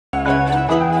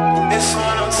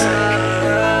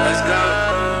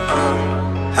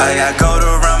got gold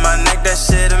around my neck, that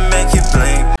shit'll make you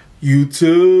blink.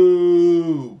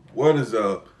 YouTube, what is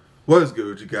up? What is good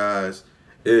with you guys?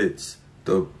 It's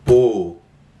the Boul,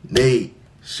 Nate.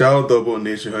 Shout out to the Boul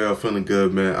Nation. How y'all feeling?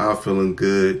 Good, man. I'm feeling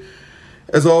good.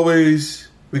 As always,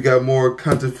 we got more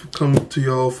content coming to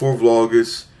y'all for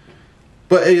Vlogust.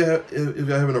 But hey, if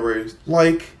y'all haven't already,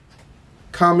 like,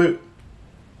 comment.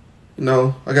 You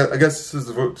know, I guess since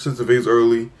the video's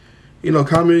early, you know,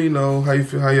 comment. You know how you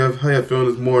feel, how you feeling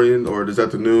this morning or this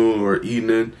afternoon or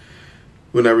evening.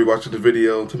 Whenever you watching the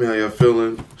video, tell me how y'all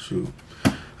feeling. Shoot,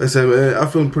 like I said, man, I'm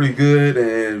feeling pretty good,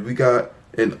 and we got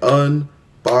an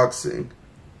unboxing.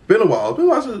 Been a while.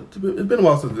 It's been a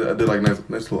while since I did like a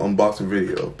nice little unboxing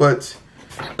video. But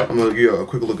I'm gonna give you a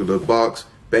quick look at the box.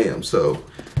 Bam. So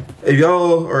if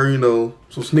y'all are, you know,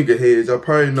 some sneakerheads, y'all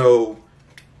probably know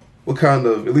what kind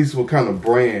of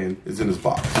brand is in this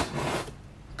box.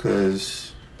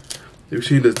 Cause you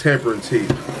see this tampering tape.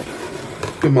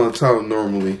 Get my time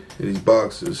normally in these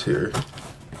boxes here.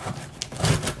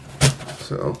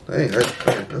 So, dang, that's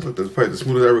like probably the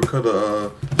smoothest I ever cut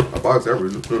a box ever.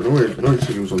 No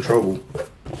chicken was in trouble.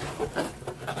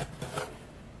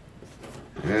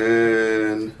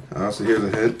 And also here's a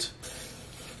hint.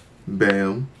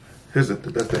 Bam. That's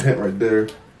the hint right there.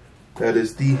 That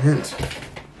is the hint.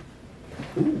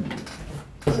 Ooh.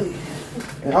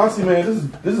 And honestly, man,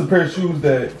 this is a pair of shoes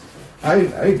that I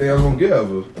didn't think I was gonna get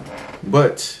ever.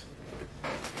 But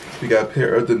we got a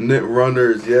pair of the knit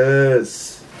runners.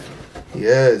 Yes.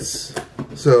 Yes.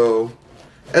 So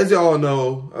as y'all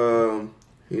know,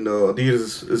 you know,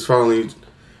 Adidas is finally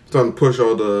starting to push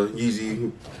all the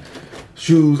Yeezy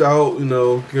shoes out, you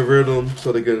know, get rid of them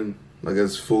so they can, I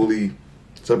guess, fully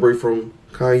separate from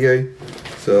Kanye.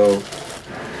 So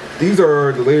these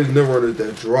are the latest knit runners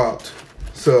that dropped.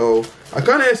 So I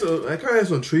kind of had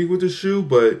some intrigue with this shoe,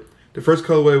 but the first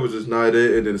colorway was just not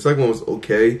it, and then the second one was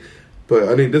okay. But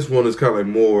I think this one is kind of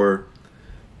like more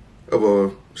of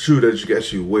a shoe that you can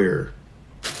actually wear,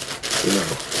 you know.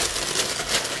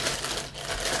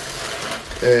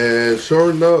 And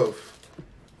sure enough,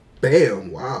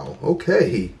 bam, wow,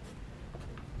 okay.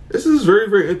 This is very,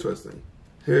 very interesting.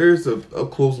 Here's a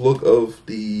up-close look of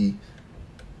the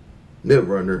knit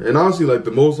runner. And honestly, like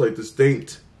the most like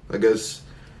distinct, I guess,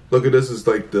 look at this is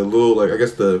like the little, like I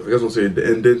guess I'll say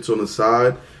the indents on the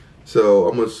side. So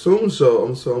I'm assuming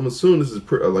this is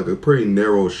like a pretty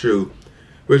narrow shoe,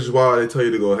 which is why they tell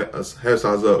you to go half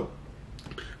size up,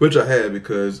 which I had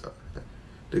because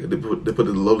they put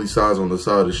the lovely size on the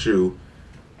side of the shoe,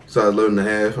 size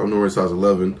 11.5. I'm normally size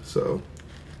 11. So,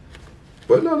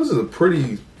 but no, this is a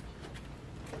pretty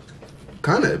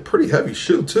heavy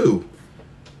shoe too.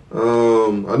 I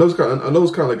know it's kind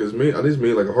of like it's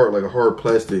made like a hard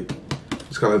plastic.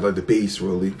 It's kind of like the base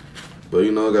really, but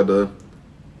you know, I got the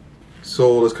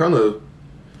sole. It's kind of,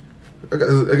 I guess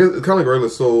it's kind of like regular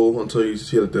sole until you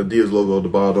see like the Adidas logo at the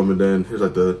bottom, and then here's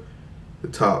like the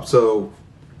top. So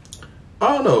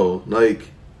I don't know,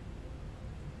 like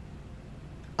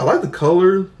I like the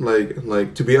color.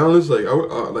 Like to be honest, like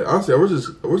honestly, I was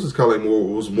just kind of like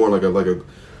more like a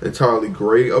entirely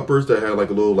gray uppers that had like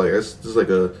a little like it's just like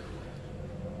a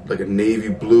navy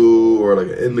blue or like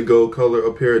an indigo color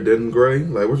up here, then gray,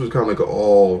 like which was kind of like an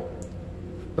all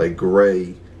like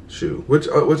gray shoe, which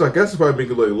I guess is probably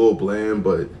making it like a little bland,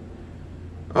 but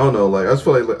I don't know, like I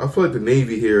feel like the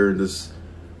navy here and this,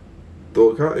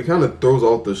 though it kind of throws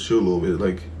off the shoe a little bit.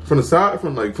 Like from the side it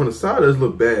doesn't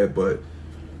look bad, but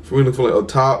for me to feel like up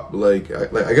top, like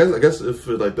I guess if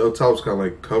like the up top was kind of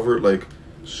like covered like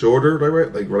shorter,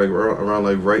 like around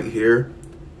like right here,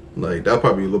 like that'll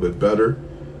probably be a little bit better.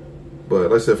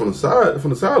 But like I said, from the side it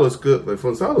looks good. Like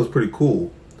from the side it looks pretty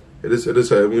cool. It is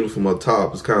had from up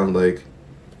top. It's kind of like,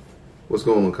 what's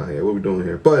going on, Kanye? What we doing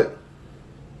here? But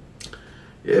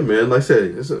yeah, man, like I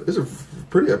said, it's a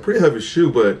pretty heavy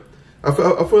shoe. But I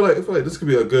feel like this could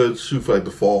be a good shoe for like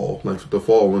the fall,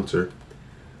 winter.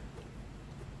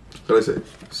 Like I said,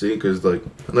 see, because like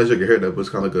I'm not sure you can hear that, but it's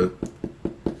kind of like a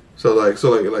it's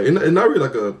not really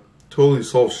like a totally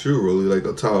soft shoe, really. Like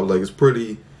the top, like it's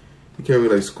pretty. You can't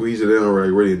really like squeeze it in or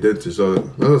like really indent it. So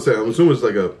as I say, I'm assuming it's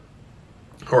like a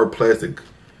hard plastic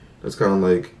that's kind of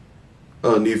like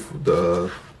underneath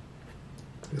the,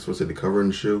 I guess what's it, the cover in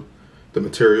the shoe, the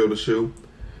material of the shoe.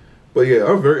 But yeah,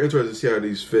 I'm very interested to see how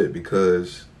these fit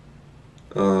because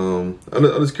I'm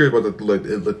just curious about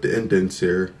the indents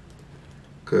here,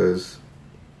 because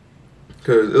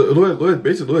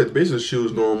basically the shoe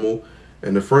is normal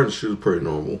and the front shoe is pretty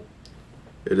normal.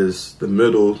 It is the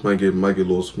middle might get a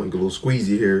little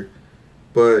squeezy here,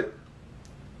 but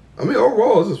I mean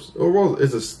overall it's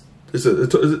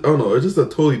just a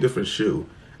totally different shoe.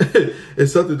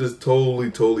 it's something that's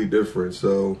totally different.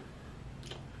 So,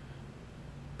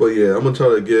 but yeah, I'm gonna try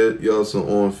to get y'all some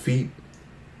on feet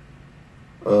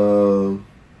of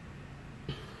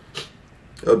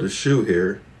the shoe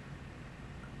here,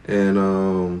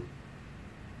 and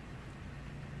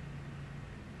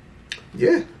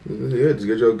yeah, just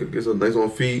get some nice on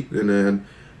feet, and then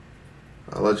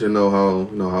I'll let you know how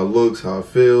how it looks, how it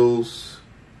feels,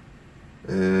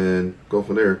 and go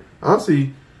from there.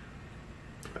 Honestly,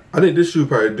 I think this shoe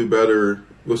probably do better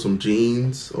with some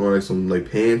jeans or like some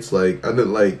pants. Like I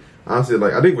didn't honestly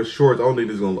I think with shorts, I think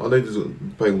this is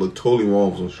probably look totally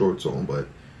wrong with some shorts on, but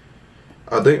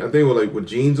I think with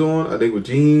jeans on, I think with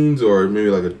jeans or maybe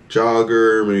like a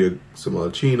jogger, maybe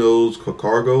some chinos,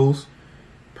 cargos,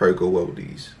 probably go well with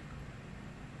these.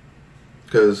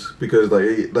 Because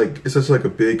it's just like a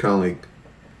big kind of like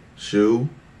shoe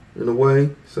in a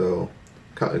way, so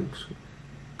kind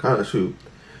of shoe.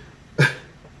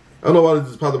 I don't know why this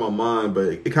just popped in my mind, but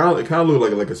it kind of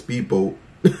looked like a speedboat.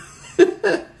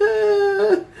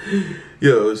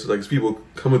 Yo, it's like a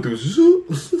speedboat coming through.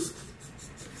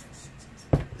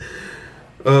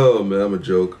 Oh man, I'm a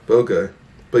joke. But okay,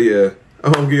 but yeah,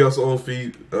 I'm gonna give y'all some on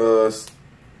feet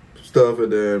stuff,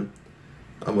 and then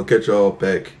I'm gonna catch y'all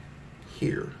back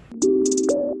here.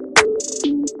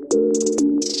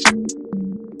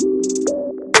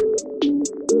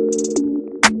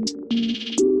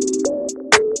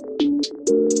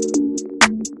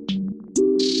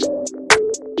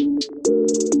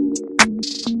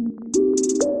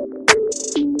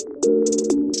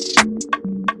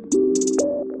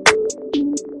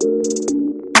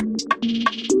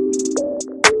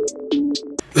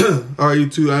 All right,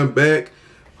 YouTube, I'm back.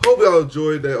 Hope y'all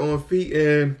enjoyed that on feet.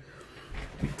 And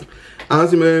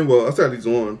honestly, man, well, I started these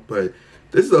on, but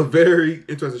this is a very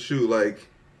interesting shoe. Like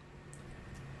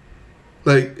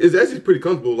it's actually pretty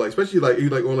comfortable. Like especially like you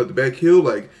on the back heel.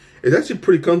 Like it's actually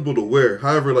pretty comfortable to wear.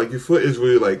 However, like your foot is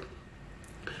really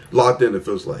locked in. It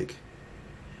feels like.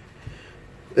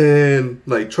 And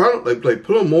trying to put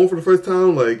them on for the first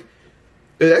time. Like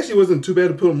it actually wasn't too bad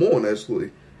to put them on.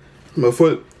 Actually, my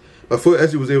foot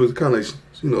actually was able to kind of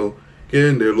get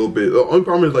in there a little bit. The only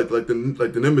problem is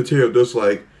the knit material just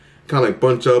kind of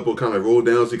bunch up or kind of roll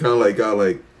down, so you kind of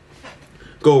got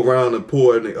go around and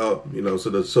pull everything up, so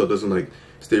it doesn't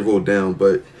stay rolled down.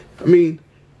 But I mean,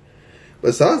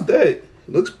 besides that, it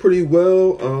looks pretty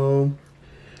well.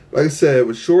 Like I said,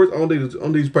 with shorts, I don't think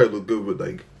these probably look good with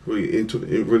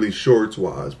really shorts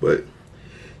wise, but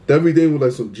everything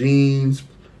with some jeans,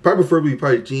 preferably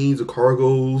jeans or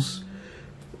cargos.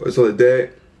 Or something like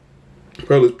that,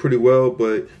 probably looks pretty well,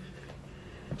 but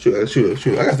shoot,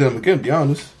 I got them again, to be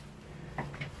honest.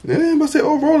 Yeah, I'm about to say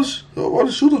overall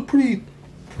the shoe looks pretty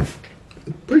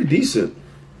decent.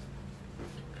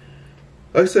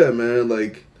 Like I said, man,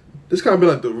 this kind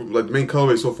of been the main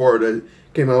colorway so far that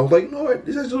came out. I was like, you know what,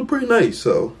 this actually look pretty nice.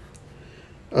 So,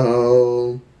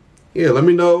 yeah, let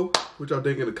me know what y'all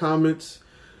think in the comments.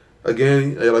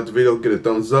 Again, if you like the video, get a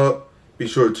thumbs up. Be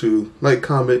sure to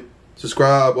comment,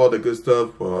 subscribe, all that good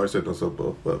stuff. Well, I said thumbs up,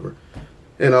 but whatever.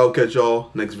 And I'll catch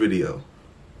y'all next video.